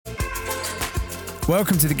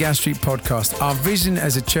Welcome to the Gas Street Podcast. Our vision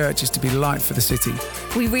as a church is to be light for the city.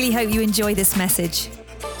 We really hope you enjoy this message.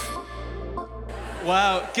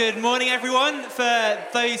 Well, good morning, everyone. For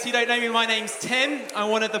those who don't know me, my name's Tim.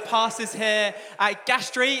 I'm one of the pastors here at Gas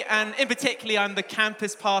Street, and in particular, I'm the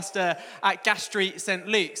campus pastor at Gas Street St.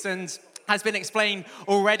 Luke's. And has been explained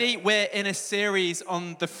already, we're in a series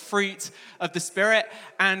on the fruit of the Spirit,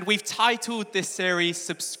 and we've titled this series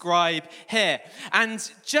Subscribe Here. And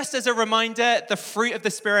just as a reminder, the fruit of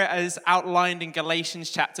the Spirit as outlined in Galatians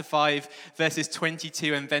chapter 5, verses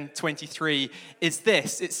 22 and then 23 is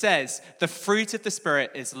this. It says, the fruit of the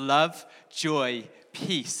Spirit is love, joy,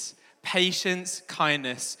 peace, patience,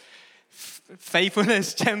 kindness,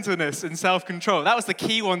 faithfulness, gentleness, and self-control. That was the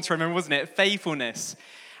key one to remember, wasn't it? Faithfulness.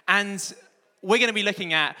 And we're going to be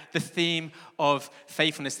looking at the theme of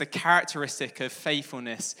faithfulness, the characteristic of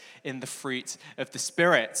faithfulness in the fruit of the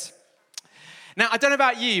Spirit. Now, I don't know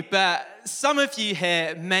about you, but some of you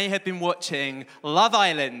here may have been watching Love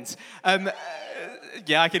Island.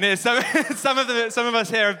 Yeah, I can hear some of us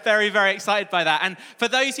here are very, very excited by that. And for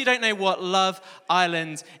those who don't know what Love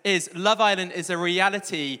Island is a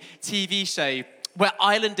reality TV show where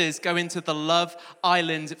islanders go into the Love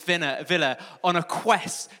Island villa on a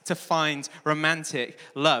quest to find romantic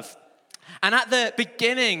love. And at the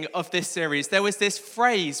beginning of this series, there was this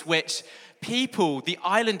phrase which people, the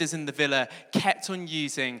islanders in the villa, kept on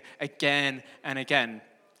using again and again.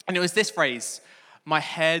 And it was this phrase, my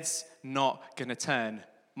head's not gonna turn.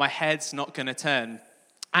 My head's not gonna turn.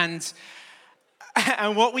 And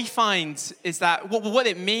what we find is that, what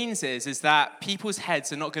it means is that people's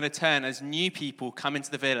heads are not going to turn as new people come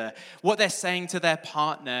into the villa. What they're saying to their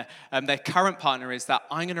partner, their current partner, is that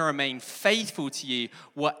I'm going to remain faithful to you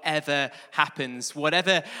whatever happens.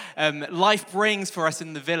 Whatever life brings for us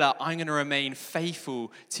in the villa, I'm going to remain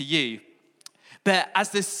faithful to you. But as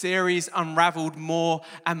this series unraveled more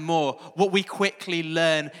and more, what we quickly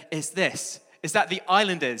learn is that the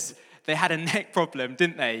islanders, they had a neck problem,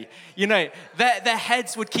 didn't they? You know, their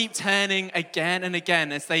heads would keep turning again and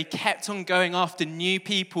again as they kept on going after new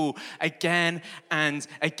people again and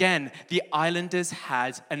again. The islanders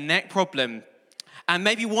had a neck problem. And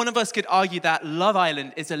maybe one of us could argue that Love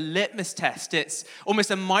Island is a litmus test. It's almost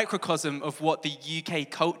a microcosm of what the UK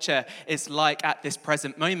culture is like at this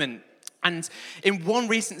present moment. And in one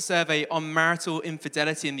recent survey on marital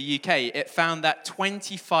infidelity in the UK, it found that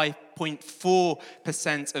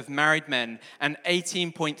 25.4% of married men and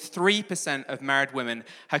 18.3% of married women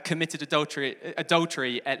had committed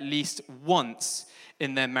adultery at least once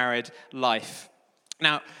in their married life.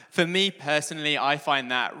 Now, for me personally, I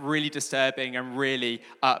find that really disturbing and really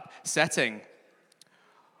upsetting.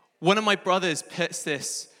 One of my brothers puts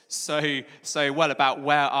this so well about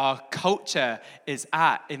where our culture is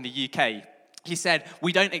at in the UK. He said,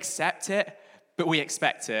 we don't accept it, but we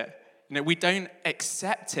expect it. You know, we don't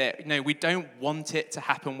accept it. You know, we don't want it to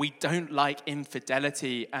happen. We don't like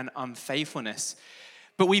infidelity and unfaithfulness.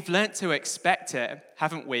 But we've learnt to expect it,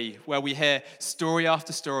 haven't we? Where we hear story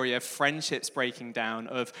after story of friendships breaking down,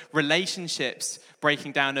 of relationships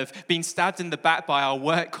breaking down, of being stabbed in the back by our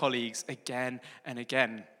work colleagues again and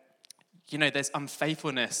again. You know, there's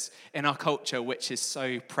unfaithfulness in our culture, which is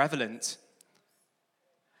so prevalent.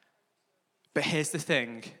 But here's the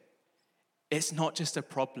thing. It's not just a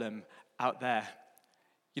problem out there.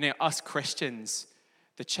 You know, us Christians,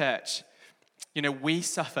 the church, you know, we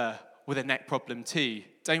suffer with a neck problem too,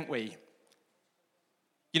 don't we?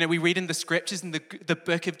 You know, we read in the scriptures in the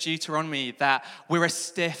book of Deuteronomy that we're a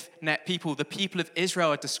stiff-necked people. The people of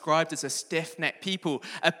Israel are described as a stiff-necked people,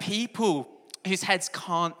 a people whose heads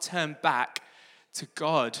can't turn back to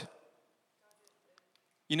God.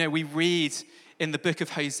 You know, we read in the book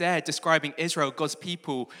of Hosea describing Israel, God's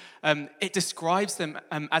people. It describes them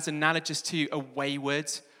as analogous to a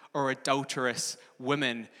wayward or adulterous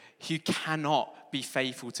woman who cannot be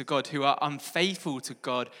faithful to God, who are unfaithful to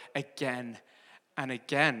God again and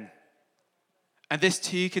again. And this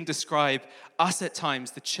too can describe us at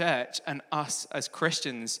times, the church, and us as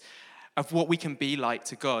Christians, of what we can be like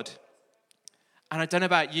to God. And I don't know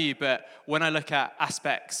about you, but when I look at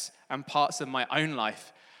aspects and parts of my own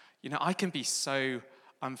life, you know, I can be so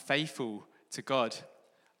unfaithful to God.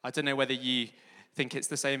 I don't know whether you think it's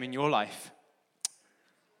the same in your life.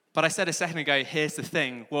 But I said a second ago, here's the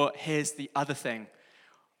thing. Well, here's the other thing.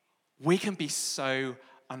 We can be so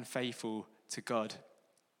unfaithful to God,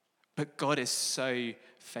 but God is so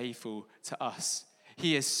faithful to us.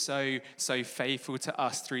 He is so faithful to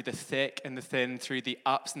us through the thick and the thin, through the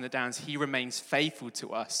ups and the downs. He remains faithful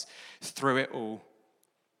to us through it all.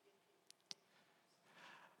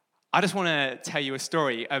 I just want to tell you a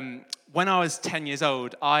story. When I was 10 years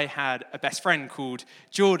old, I had a best friend called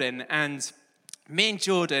Jordan, and me and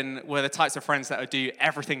Jordan were the types of friends that would do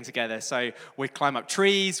everything together. So we'd climb up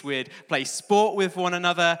trees, we'd play sport with one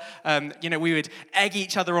another. We would egg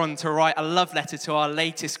each other on to write a love letter to our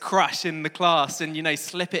latest crush in the class and,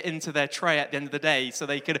 slip it into their tray at the end of the day so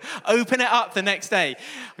they could open it up the next day.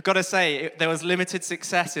 I've got to say, there was limited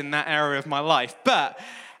success in that area of my life. But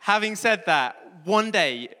having said that, one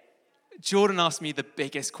day, Jordan asked me the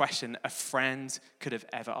biggest question a friend could have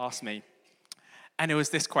ever asked me. And it was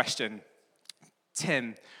this question: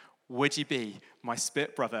 Tim, would you be my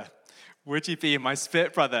spit brother? Would you be my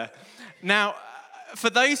spit brother? Now,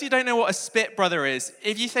 for those who don't know what a spit brother is,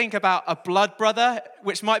 if you think about a blood brother,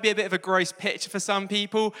 which might be a bit of a gross picture for some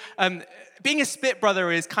people, being a spit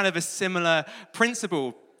brother is kind of a similar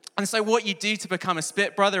principle. And so what you do to become a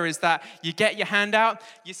spit brother is that you get your hand out,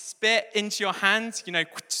 you spit into your hand,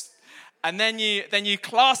 and then you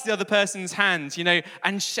clasp the other person's hand,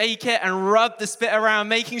 and shake it and rub the spit around,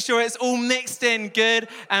 making sure it's all mixed in good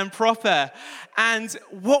and proper. And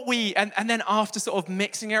then after sort of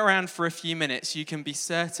mixing it around for a few minutes, you can be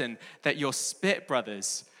certain that you're spit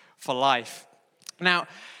brothers for life. Now,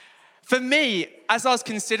 for me, as I was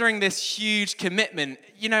considering this huge commitment,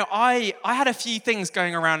 I had a few things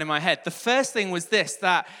going around in my head. The first thing was this,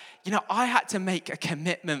 that I had to make a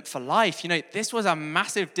commitment for life. This was a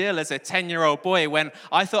massive deal as a 10-year-old boy when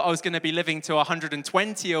I thought I was going to be living to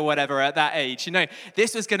 120 or whatever at that age.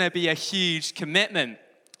 This was going to be a huge commitment.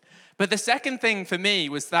 But the second thing for me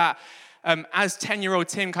was that as 10-year-old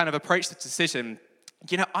Tim kind of approached the decision,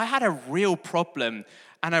 I had a real problem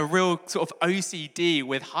and a real sort of OCD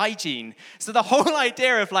with hygiene. So the whole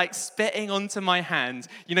idea of spitting onto my hand,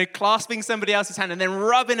 clasping somebody else's hand and then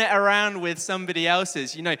rubbing it around with somebody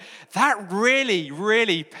else's, that really,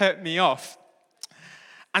 really put me off.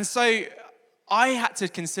 And so I had to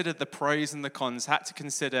consider the pros and the cons, had to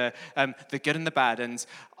consider the good and the bad. And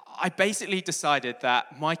I basically decided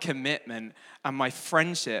that my commitment and my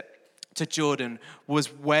friendship to Jordan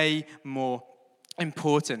was way more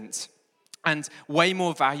important and way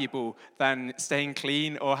more valuable than staying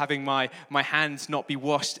clean or having my hands not be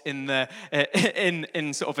washed in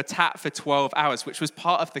sort of a tap for 12 hours, which was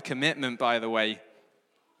part of the commitment, by the way.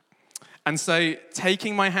 And so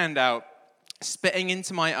taking my hand out, spitting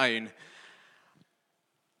into my own,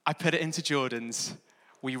 I put it into Jordan's,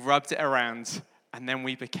 we rubbed it around, and then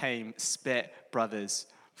we became spit brothers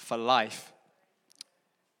for life.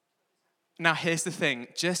 Now, here's the thing.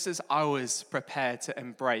 Just as I was prepared to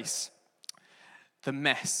embrace the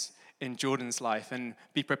mess in Jordan's life and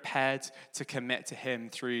be prepared to commit to him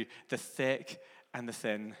through the thick and the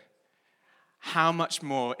thin, how much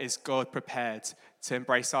more is God prepared to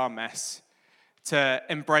embrace our mess, to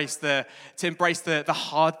embrace the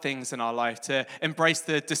hard things in our life, to embrace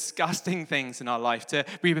the disgusting things in our life, to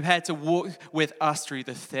be prepared to walk with us through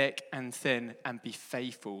the thick and thin and be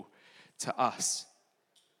faithful to us.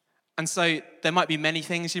 And so there might be many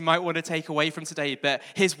things you might want to take away from today, but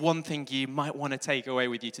here's one thing you might want to take away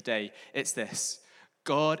with you today. It's this: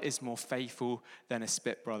 God is more faithful than a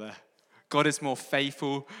spit brother. God is more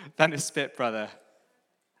faithful than a spit brother.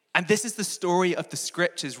 And this is the story of the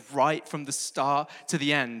scriptures right from the start to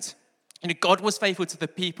the end. God was faithful to the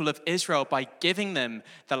people of Israel by giving them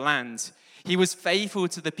the land. He was faithful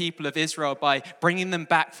to the people of Israel by bringing them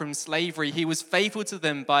back from slavery. He was faithful to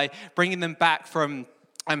them by bringing them back from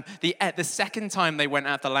the second time they went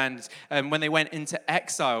out of the land, when they went into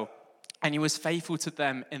exile, and he was faithful to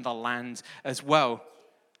them in the land as well.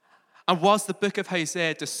 And whilst the book of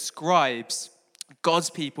Hosea describes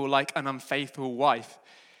God's people like an unfaithful wife,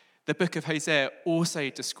 the book of Hosea also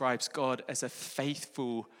describes God as a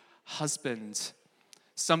faithful husband,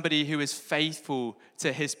 somebody who is faithful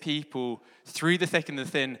to his people through the thick and the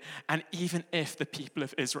thin, and even if the people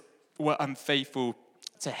of Israel were unfaithful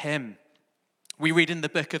to him. We read in the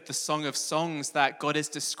book of the Song of Songs that God is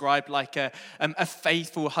described like a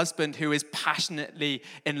faithful husband who is passionately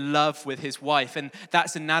in love with his wife. And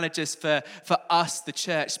that's analogous for us, the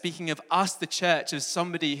church. Speaking of us, the church, as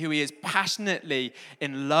somebody who he is passionately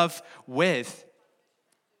in love with.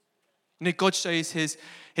 God shows his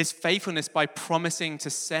faithfulness by promising to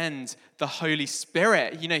send the Holy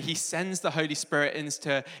Spirit. He sends the Holy Spirit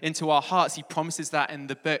into our hearts. He promises that in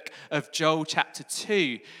the book of Joel chapter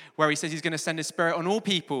 2, where he says he's going to send his Spirit on all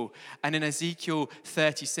people. And in Ezekiel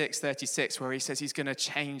 36, where he says he's going to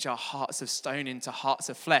change our hearts of stone into hearts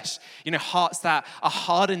of flesh. Hearts that are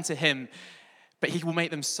hardened to him, but he will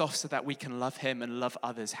make them soft so that we can love him and love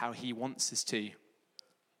others how he wants us to.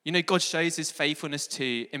 You know, God shows his faithfulness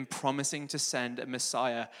too in promising to send a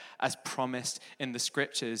Messiah as promised in the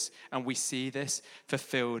scriptures. And we see this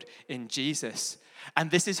fulfilled in Jesus. And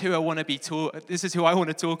this is who I want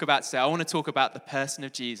to talk about today. I want to talk about the person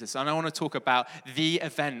of Jesus. And I want to talk about the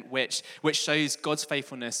event which shows God's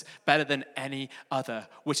faithfulness better than any other,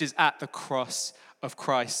 which is at the cross of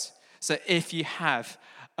Christ. So if you have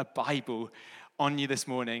a Bible on you this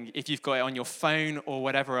morning, if you've got it on your phone or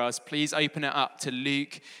whatever else, please open it up to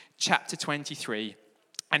Luke chapter 23.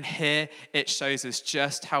 And here it shows us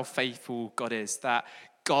just how faithful God is, that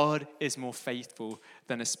God is more faithful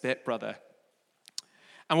than a spit brother.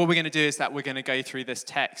 And what we're going to do is that we're going to go through this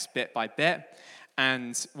text bit by bit,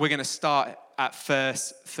 and we're going to start at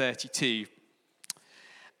verse 32.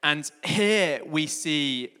 And here we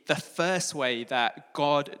see the first way that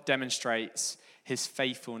God demonstrates his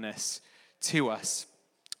faithfulness to us.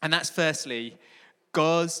 And that's firstly,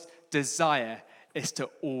 God's desire is to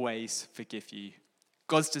always forgive you.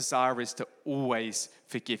 God's desire is to always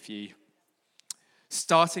forgive you.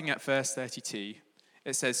 Starting at verse 32,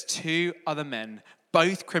 it says, 2 other men,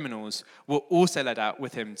 both criminals, were also led out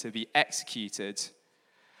with him to be executed.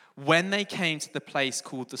 When they came to the place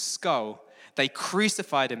called the Skull, they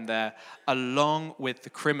crucified him there along with the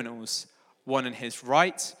criminals, one on his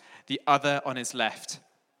right, the other on his left.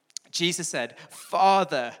 Jesus said,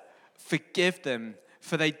 "Father, forgive them,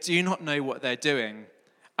 for they do not know what they're doing."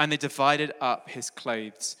 And they divided up his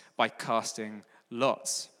clothes by casting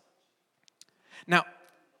lots. Now,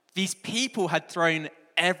 these people had thrown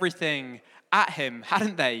everything at him,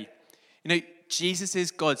 hadn't they? You know, Jesus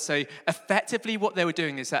is God. So effectively what they were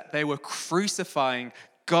doing is that they were crucifying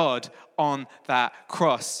God on that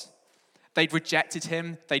cross. They'd rejected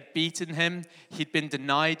him. They'd beaten him. He'd been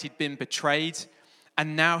denied. He'd been betrayed.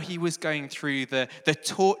 And now he was going through the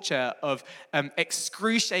torture of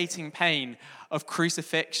excruciating pain of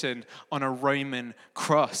crucifixion on a Roman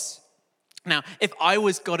cross. Now, if I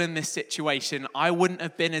was God in this situation, I wouldn't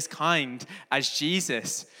have been as kind as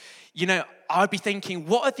Jesus. You know, I'd be thinking,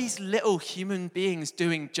 what are these little human beings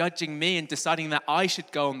doing, judging me and deciding that I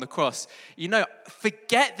should go on the cross? You know,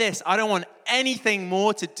 forget this. I don't want anything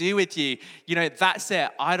more to do with you. You know, that's it.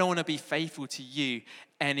 I don't want to be faithful to you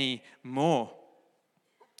anymore.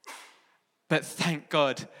 But thank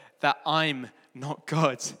God that I'm not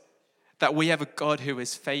God, that we have a God who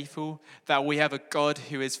is faithful, that we have a God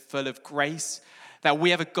who is full of grace, that we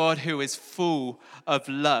have a God who is full of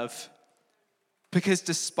love. Because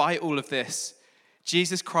despite all of this,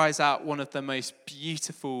 Jesus cries out one of the most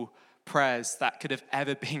beautiful prayers that could have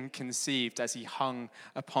ever been conceived as he hung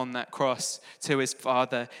upon that cross to his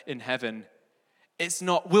Father in heaven. It's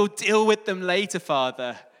not, "We'll deal with them later,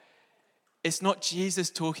 Father." It's not Jesus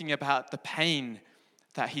talking about the pain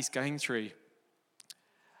that he's going through.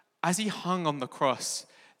 As he hung on the cross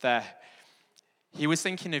there, he was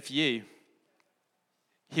thinking of you.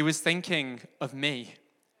 He was thinking of me.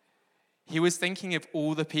 He was thinking of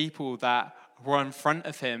all the people that were in front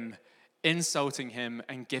of him, insulting him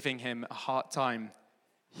and giving him a hard time.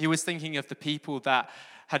 He was thinking of the people that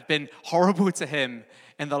had been horrible to him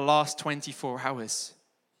in the last 24 hours.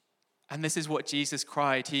 And this is what Jesus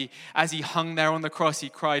cried. As he hung there on the cross, he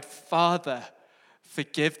cried, "Father,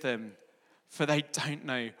 forgive them, for they don't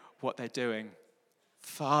know what they're doing."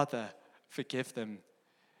 Father, forgive them.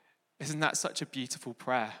 Isn't that such a beautiful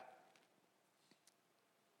prayer?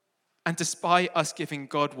 And despite us giving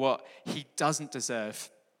God what he doesn't deserve,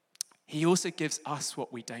 he also gives us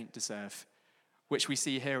what we don't deserve, which we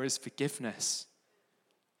see here as forgiveness.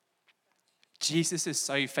 Jesus is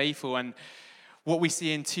so faithful, and what we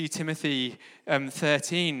see in 2 Timothy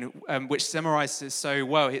 13, which summarizes it so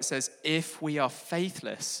well, it says, if we are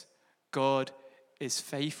faithless, God is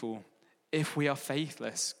faithful. If we are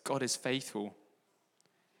faithless, God is faithful.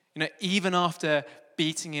 You know, even after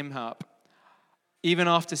beating him up, even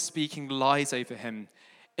after speaking lies over him,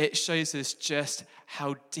 it shows us just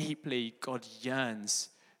how deeply God yearns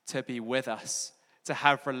to be with us, to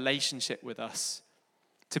have relationship with us,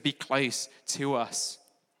 to be close to us.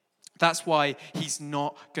 That's why he's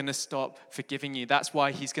not going to stop forgiving you. That's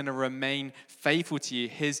why he's going to remain faithful to you.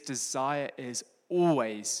 His desire is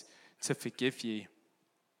always to forgive you.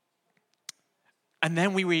 And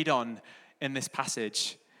then we read on in this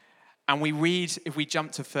passage, and we read, if we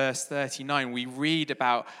jump to verse 39, we read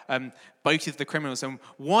about both of the criminals, and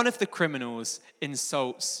one of the criminals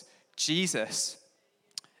insults Jesus.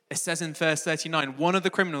 It says in verse 39, one of the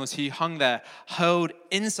criminals who hung there hurled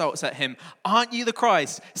insults at him. "Aren't you the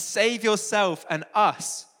Christ? Save yourself and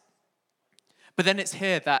us." But then it's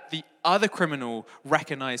here that the other criminal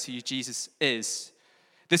recognized who Jesus is.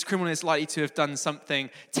 This criminal is likely to have done something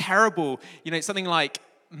terrible, you know, something like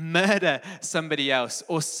murder somebody else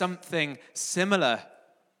or something similar.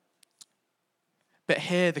 But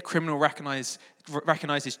here the criminal recognizes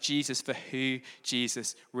Jesus for who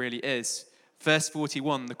Jesus really is. Verse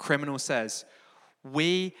 41, the criminal says,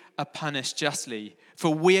 "We are punished justly,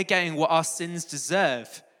 for we are getting what our sins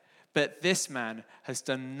deserve. But this man has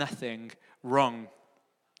done nothing wrong."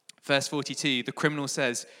 Verse 42, the criminal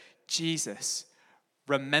says, "Jesus,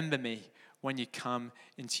 remember me when you come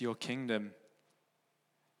into your kingdom."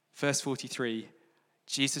 Verse 43,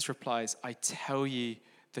 Jesus replies, "I tell you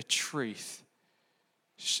the truth.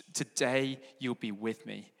 Today you'll be with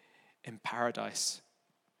me in paradise."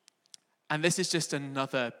 And this is just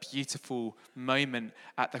another beautiful moment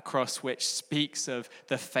at the cross which speaks of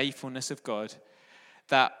the faithfulness of God.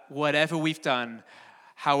 That whatever we've done,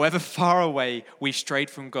 however far away we've strayed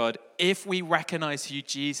from God, if we recognize who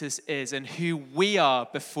Jesus is and who we are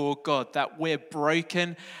before God, that we're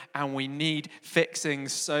broken and we need fixing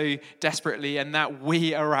so desperately and that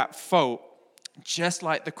we are at fault, just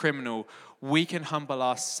like the criminal, we can humble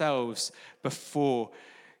ourselves before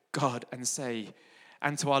God and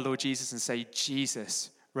to our Lord Jesus and say, "Jesus,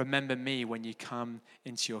 remember me when you come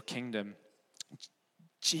into your kingdom."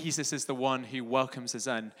 Jesus is the one who welcomes us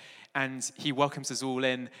in, and he welcomes us all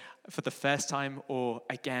in for the first time or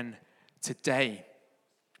again today.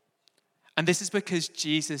 And this is because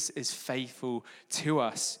Jesus is faithful to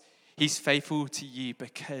us. He's faithful to you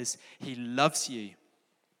because he loves you.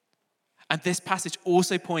 And this passage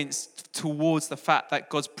also points towards the fact that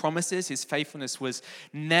God's promises, his faithfulness, was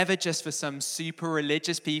never just for some super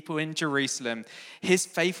religious people in Jerusalem. His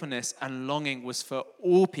faithfulness and longing was for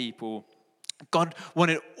all people. God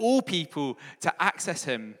wanted all people to access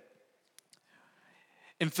him.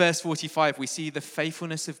 In verse 45, we see the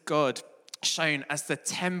faithfulness of God shown as the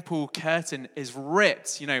temple curtain is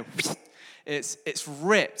ripped. It's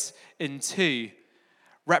ripped in two,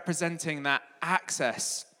 representing that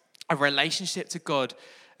access, a relationship to God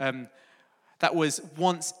that was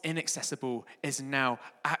once inaccessible is now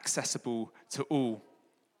accessible to all.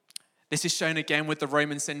 This is shown again with the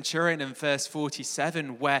Roman centurion in verse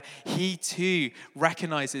 47, where he too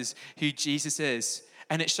recognizes who Jesus is.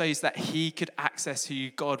 And it shows that he could access who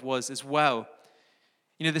God was as well.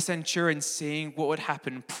 The centurion, seeing what would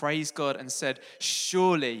happen, praised God and said,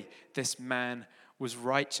 "Surely this man was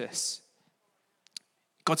righteous."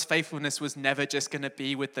 God's faithfulness was never just going to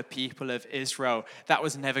be with the people of Israel. That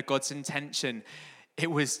was never God's intention.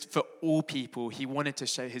 It was for all people. He wanted to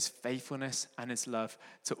show his faithfulness and his love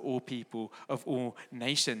to all people of all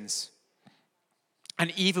nations.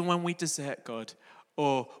 And even when we desert God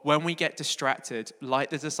or when we get distracted, like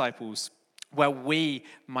the disciples, where we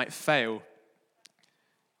might fail,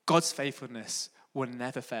 God's faithfulness will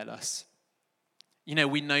never fail us.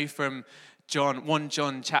 We know from 1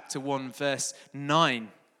 John chapter 1, verse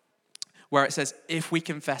 9, where it says, "If we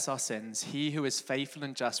confess our sins, he who is faithful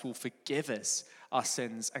and just will forgive us our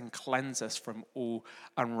sins and cleanse us from all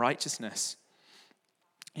unrighteousness."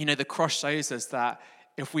 The cross shows us that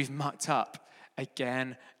if we've mucked up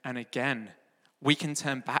again and again, we can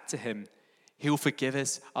turn back to him. He'll forgive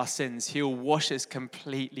us our sins. He'll wash us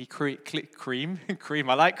completely. Cream.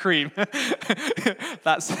 I like cream.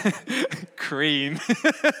 That's cream.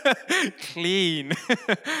 Clean.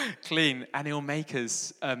 And he'll make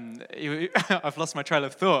us, I've lost my trail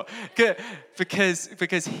of thought.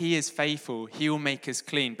 Because he is faithful, he will make us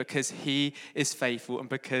clean because he is faithful and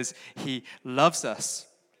because he loves us.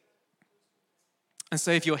 And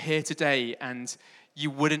so if you're here today and you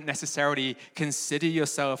wouldn't necessarily consider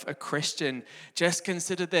yourself a Christian, just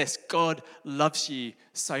consider this: God loves you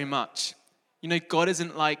so much. God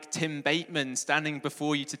isn't like Tim Bateman standing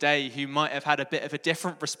before you today who might have had a bit of a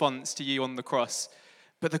different response to you on the cross.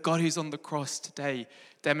 But the God who's on the cross today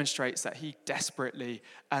demonstrates that he desperately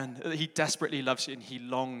loves you and he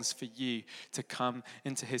longs for you to come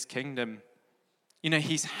into his kingdom.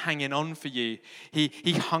 He's hanging on for you.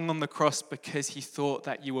 He hung on the cross because he thought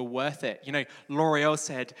that you were worth it. L'Oreal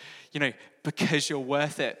said, because you're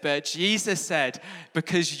worth it. But Jesus said,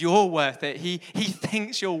 because you're worth it. He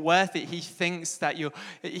thinks you're worth it. He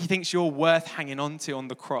thinks you're worth hanging on to on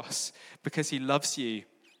the cross because he loves you.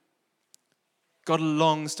 God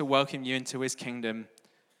longs to welcome you into his kingdom.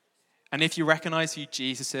 And if you recognize who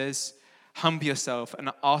Jesus is, humble yourself and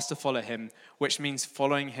ask to follow him, which means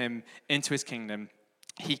following him into his kingdom.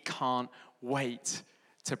 He can't wait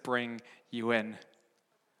to bring you in.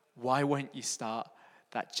 Why won't you start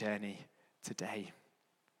that journey today?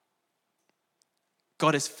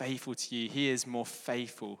 God is faithful to you. He is more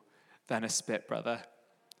faithful than a spit brother.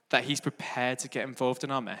 that he's prepared to get involved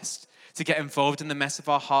in our mess, to get involved in the mess of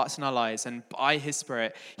our hearts and our lives. And by his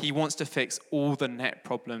Spirit, he wants to fix all the net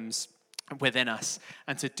problems within us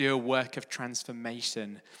and to do a work of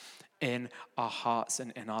transformation in our hearts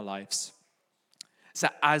and in our lives. So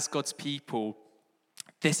as God's people,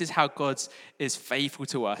 this is how God is faithful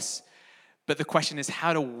to us. But the question is,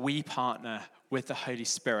 how do we partner with the Holy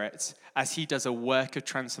Spirit as he does a work of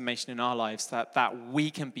transformation in our lives that we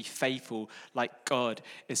can be faithful like God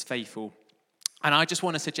is faithful? And I just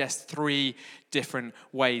want to suggest 3 different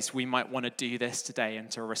ways we might want to do this today and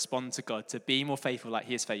to respond to God, to be more faithful like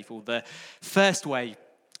he is faithful. The first way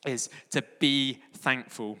is to be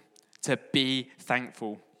thankful, to be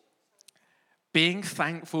thankful. Being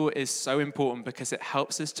thankful is so important because it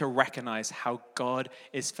helps us to recognize how God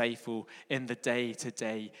is faithful in the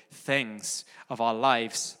day-to-day things of our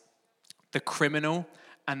lives. The criminal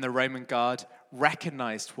and the Roman guard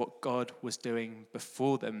recognized what God was doing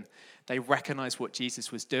before them. They recognized what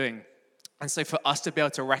Jesus was doing. And so for us to be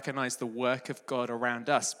able to recognize the work of God around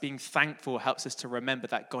us, being thankful helps us to remember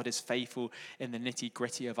that God is faithful in the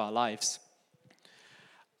nitty-gritty of our lives.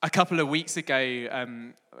 A couple of weeks ago,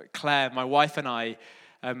 Claire, my wife, and I,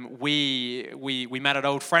 we met an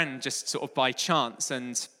old friend just sort of by chance,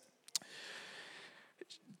 and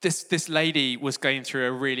this lady was going through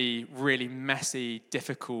a really, really messy,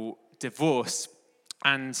 difficult divorce.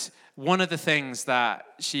 And one of the things that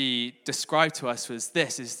she described to us was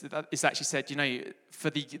this, is that she said, for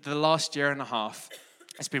the last year and a half,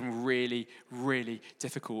 it's been really, really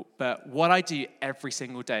difficult. But what I do every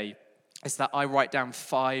single day is that I write down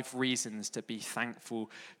 5 reasons to be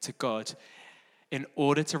thankful to God in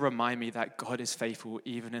order to remind me that God is faithful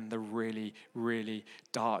even in the really, really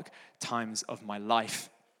dark times of my life.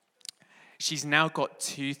 She's now got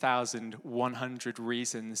 2,100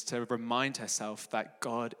 reasons to remind herself that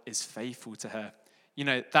God is faithful to her.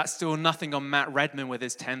 That's still nothing on Matt Redman with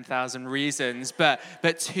his 10,000 reasons, but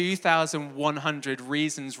 2,100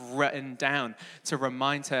 reasons written down to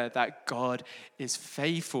remind her that God is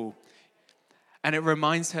faithful. And it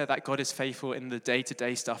reminds her that God is faithful in the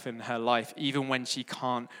day-to-day stuff in her life, even when she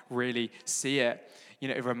can't really see it.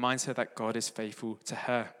 It reminds her that God is faithful to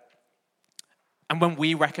her. And when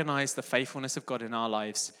we recognize the faithfulness of God in our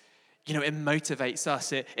lives, it motivates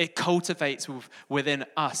us. It cultivates within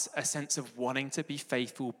us a sense of wanting to be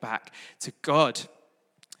faithful back to God.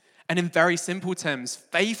 And in very simple terms,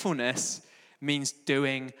 faithfulness means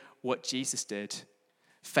doing what Jesus did.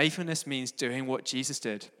 Faithfulness means doing what Jesus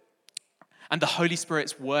did. And the Holy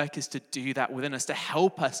Spirit's work is to do that within us, to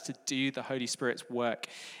help us to do the Holy Spirit's work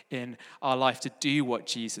in our life, to do what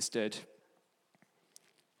Jesus did.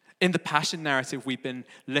 In the Passion narrative we've been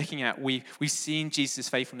looking at, we've seen Jesus'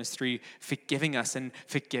 faithfulness through forgiving us and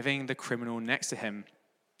forgiving the criminal next to him.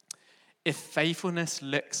 If faithfulness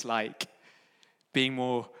looks like being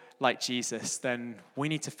more like Jesus, then we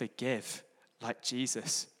need to forgive like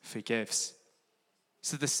Jesus forgives.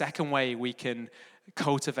 So the second way we can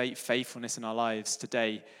cultivate faithfulness in our lives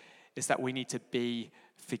today is that we need to be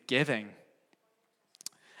forgiving.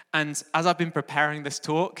 And as I've been preparing this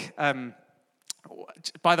talk,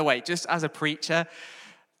 by the way, just as a preacher,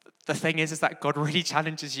 the thing is that God really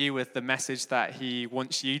challenges you with the message that he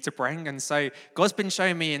wants you to bring. And so God's been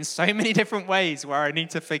showing me in so many different ways where I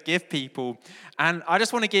need to forgive people. And I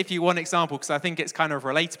just want to give you one example because I think it's kind of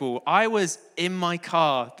relatable. I was in my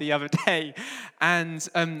car the other day and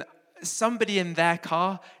somebody in their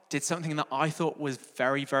car did something that I thought was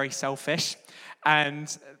very, very selfish.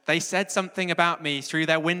 And they said something about me through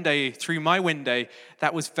my window,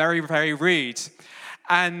 that was very, very rude.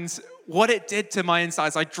 And what it did to my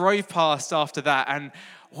insides, I drove past after that, and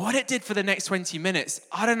what it did for the next 20 minutes,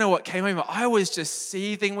 I don't know what came over. I was just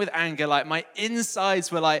seething with anger. Like my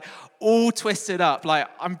insides were like all twisted up. Like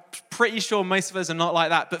I'm pretty sure most of us are not like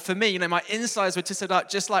that. But for me, my insides were twisted up,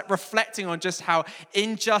 just like reflecting on just how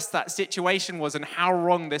unjust that situation was and how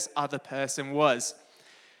wrong this other person was.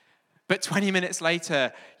 But 20 minutes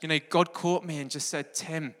later, God caught me and just said,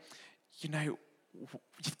 Tim, you've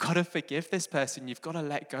got to forgive this person. You've got to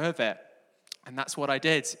let go of it. And that's what I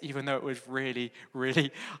did, even though it was really,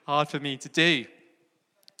 really hard for me to do.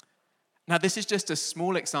 Now, this is just a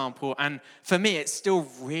small example. And for me, it still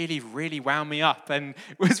really, really wound me up. And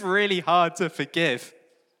it was really hard to forgive.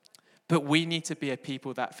 But we need to be a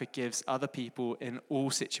people that forgives other people in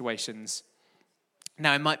all situations.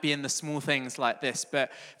 Now, it might be in the small things like this,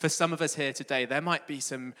 but for some of us here today, there might be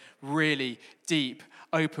some really deep,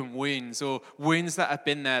 open wounds or wounds that have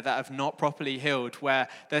been there that have not properly healed, where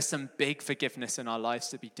there's some big forgiveness in our lives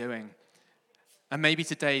to be doing. And maybe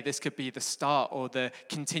today this could be the start or the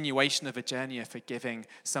continuation of a journey of forgiving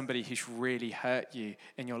somebody who's really hurt you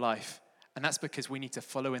in your life. And that's because we need to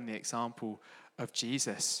follow in the example of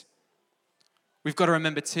Jesus. We've got to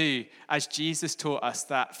remember too, as Jesus taught us,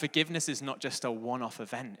 that forgiveness is not just a one-off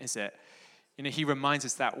event, is it? He reminds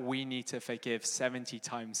us that we need to forgive 70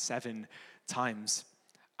 times 7 times.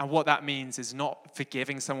 And what that means is not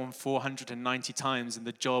forgiving someone 490 times and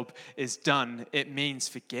the job is done. It means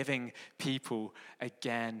forgiving people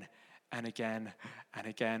again and again and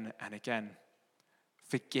again and again.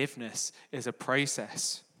 Forgiveness is a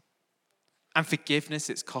process. And forgiveness,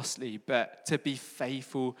 it's costly, but to be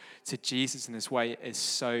faithful to Jesus in this way is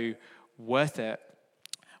so worth it.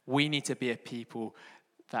 We need to be a people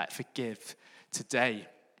that forgive today.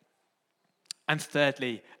 And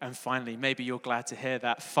thirdly and finally, maybe you're glad to hear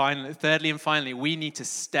that. Thirdly and finally, we need to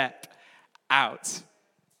step out.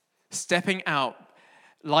 Stepping out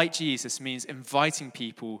like Jesus means inviting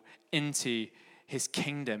people into his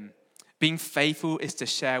kingdom. Being faithful is to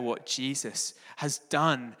share what Jesus has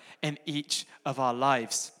done in each of our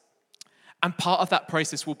lives. And part of that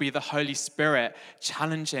process will be the Holy Spirit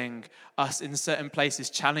challenging us in certain places,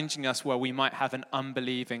 challenging us where we might have an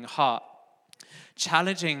unbelieving heart.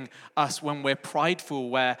 Challenging us when we're prideful,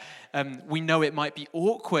 where we know it might be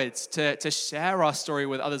awkward to share our story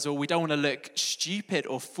with others, or we don't want to look stupid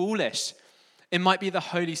or foolish. It might be the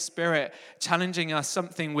Holy Spirit challenging us,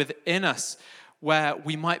 something within us, where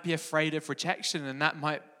we might be afraid of rejection, and that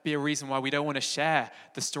might be a reason why we don't want to share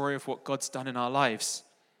the story of what God's done in our lives.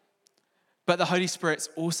 But the Holy Spirit's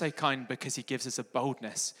also kind because he gives us a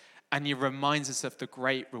boldness, and he reminds us of the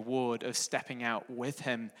great reward of stepping out with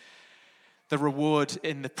him. The reward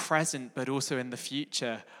in the present, but also in the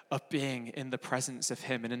future, of being in the presence of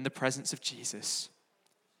him and in the presence of Jesus.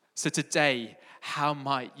 So today, how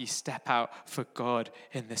might you step out for God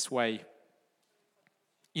in this way?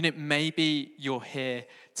 Maybe you're here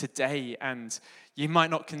today and you might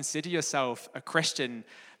not consider yourself a Christian,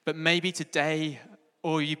 but maybe today,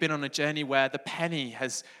 or you've been on a journey where the penny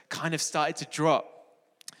has kind of started to drop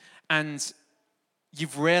and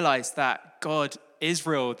you've realized that God is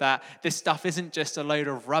real, that this stuff isn't just a load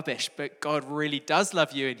of rubbish, but God really does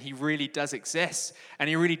love you and he really does exist. And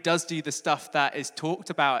he really does do the stuff that is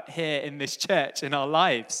talked about here in this church in our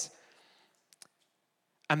lives.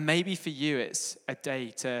 And maybe for you, it's a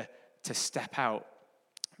day to step out.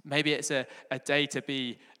 Maybe it's a day to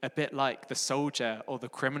be a bit like the soldier or the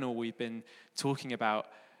criminal we've been talking about,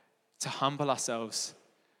 to humble ourselves,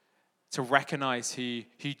 to recognize who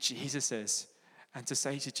Jesus is, and to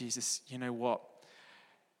say to Jesus, you know what?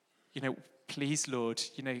 Please, Lord,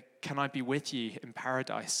 can I be with you in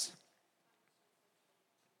paradise?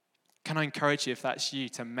 Can I encourage you, if that's you,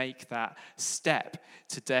 to make that step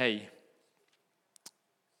today?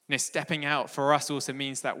 Stepping out for us also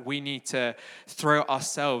means that we need to throw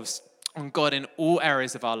ourselves on God in all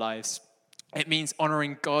areas of our lives. It means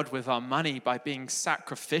honoring God with our money by being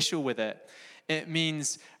sacrificial with it. It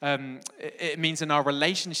means in our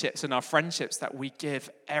relationships and our friendships that we give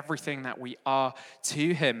everything that we are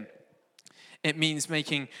to him. It means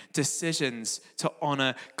making decisions to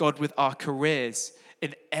honor God with our careers.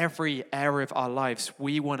 In every area of our lives,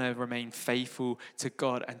 we want to remain faithful to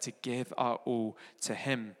God and to give our all to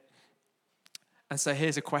him. And so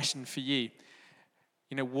here's a question for you.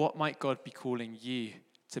 What might God be calling you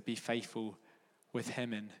to be faithful with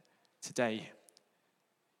him in today?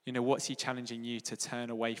 What's he challenging you to turn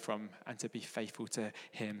away from and to be faithful to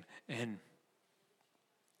him in?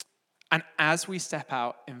 And as we step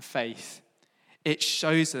out in faith, it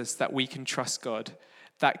shows us that we can trust God,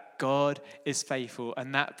 that God is faithful,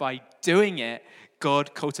 and that by doing it,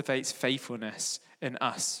 God cultivates faithfulness in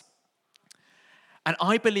us. And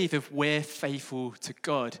I believe if we're faithful to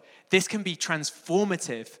God, this can be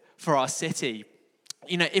transformative for our city.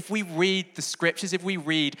 If we read the scriptures, if we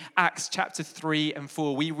read Acts chapter 3 and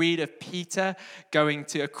 4, we read of Peter going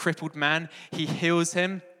to a crippled man. He heals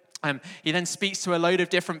him. He then speaks to a load of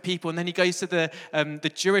different people, and then he goes to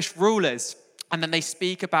the Jewish rulers, and then they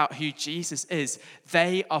speak about who Jesus is.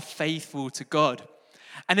 They are faithful to God.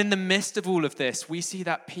 And in the midst of all of this, we see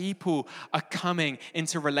that people are coming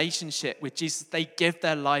into relationship with Jesus. They give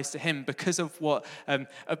their lives to him because of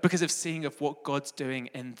seeing of what God's doing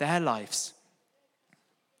in their lives.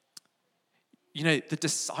 The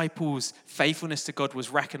disciples' faithfulness to God was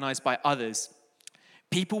recognized by others.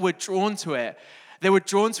 People were drawn to it. They were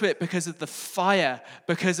drawn to it because of the fire,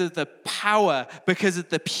 because of the power, because of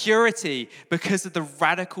the purity, because of the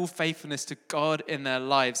radical faithfulness to God in their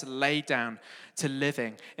lives, laid down to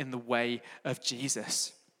living in the way of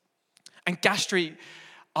Jesus. And Gas Street,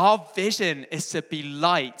 our vision is to be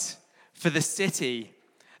light for the city,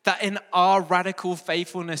 that in our radical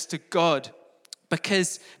faithfulness to God,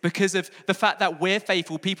 because of the fact that we're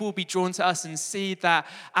faithful, people will be drawn to us and see that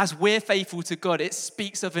as we're faithful to God, it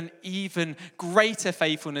speaks of an even greater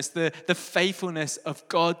faithfulness, the faithfulness of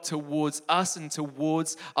God towards us and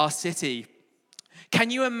towards our city.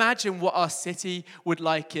 Can you imagine what our city would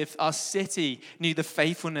like if our city knew the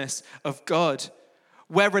faithfulness of God?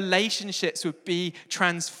 Where relationships would be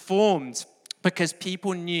transformed because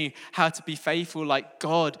people knew how to be faithful like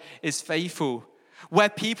God is faithful. Where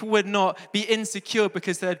people would not be insecure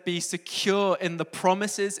because they'd be secure in the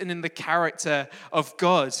promises and in the character of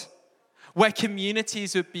God. Where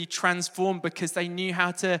communities would be transformed because they knew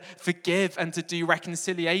how to forgive and to do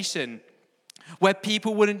reconciliation. Where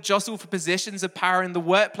people wouldn't jostle for positions of power in the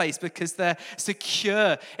workplace because they're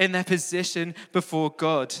secure in their position before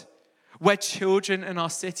God. Where children in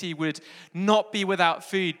our city would not be without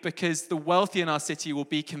food because the wealthy in our city will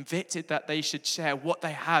be convicted that they should share what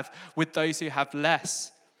they have with those who have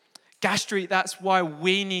less. Gas Street, that's why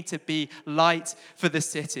we need to be light for the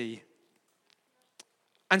city.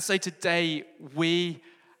 And so today we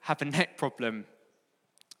have a neck problem.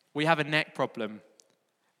 We have a neck problem.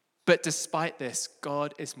 But despite this,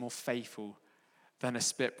 God is more faithful than a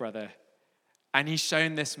spit brother. And he's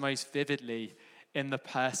shown this most vividly in the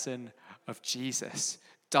person of Jesus,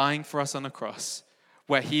 dying for us on a cross,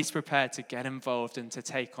 where he's prepared to get involved and to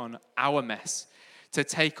take on our mess, to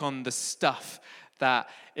take on the stuff that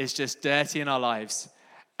is just dirty in our lives,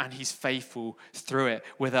 and he's faithful through it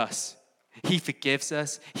with us. He forgives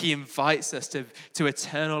us. He invites us to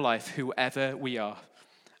eternal life, whoever we are.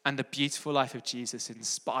 And the beautiful life of Jesus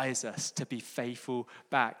inspires us to be faithful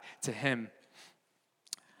back to him.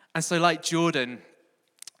 And so like Jordan,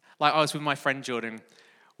 like I was with my friend Jordan,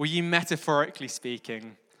 will you, metaphorically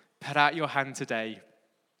speaking, put out your hand today,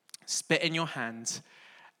 spit in your hand,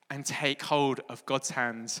 and take hold of God's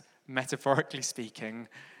hand, metaphorically speaking,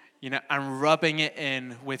 and rubbing it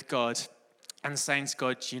in with God and saying to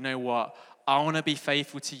God, you know what? I want to be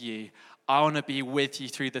faithful to you. I want to be with you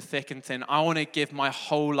through the thick and thin. I want to give my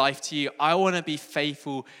whole life to you. I want to be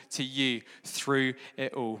faithful to you through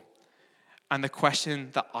it all. And the question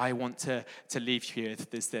that I want to leave you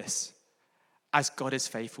with is this. As God is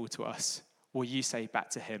faithful to us, will you say back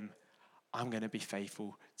to him, I'm going to be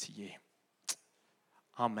faithful to you?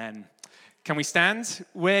 Amen. Can we stand?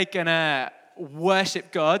 We're going to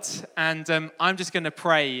worship God, and I'm just going to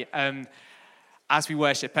pray as we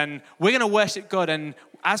worship. And we're going to worship God, and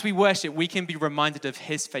as we worship, we can be reminded of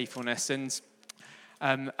his faithfulness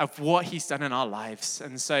and of what he's done in our lives.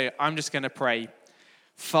 And so I'm just going to pray.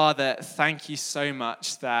 Father, thank you so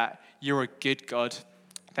much that you're a good God,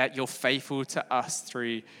 that you're faithful to us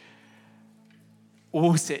through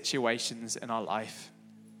all situations in our life.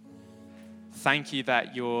 Thank you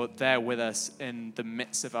that you're there with us in the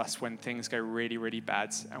midst of us when things go really, really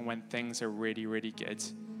bad and when things are really, really good.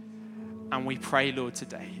 And we pray, Lord,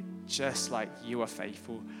 today, just like you are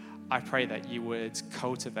faithful, I pray that you would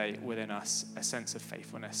cultivate within us a sense of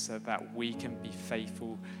faithfulness so that we can be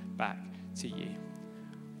faithful back to you.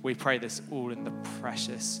 We pray this all in the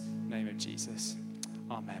precious name of Jesus.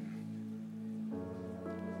 Amen.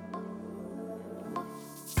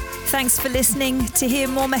 Thanks for listening. To hear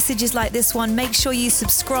more messages like this one, make sure you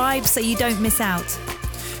subscribe so you don't miss out.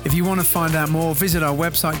 If you want to find out more, visit our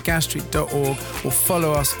website gasstreet.org or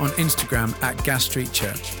follow us on Instagram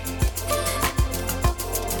 @gasstreetchurch.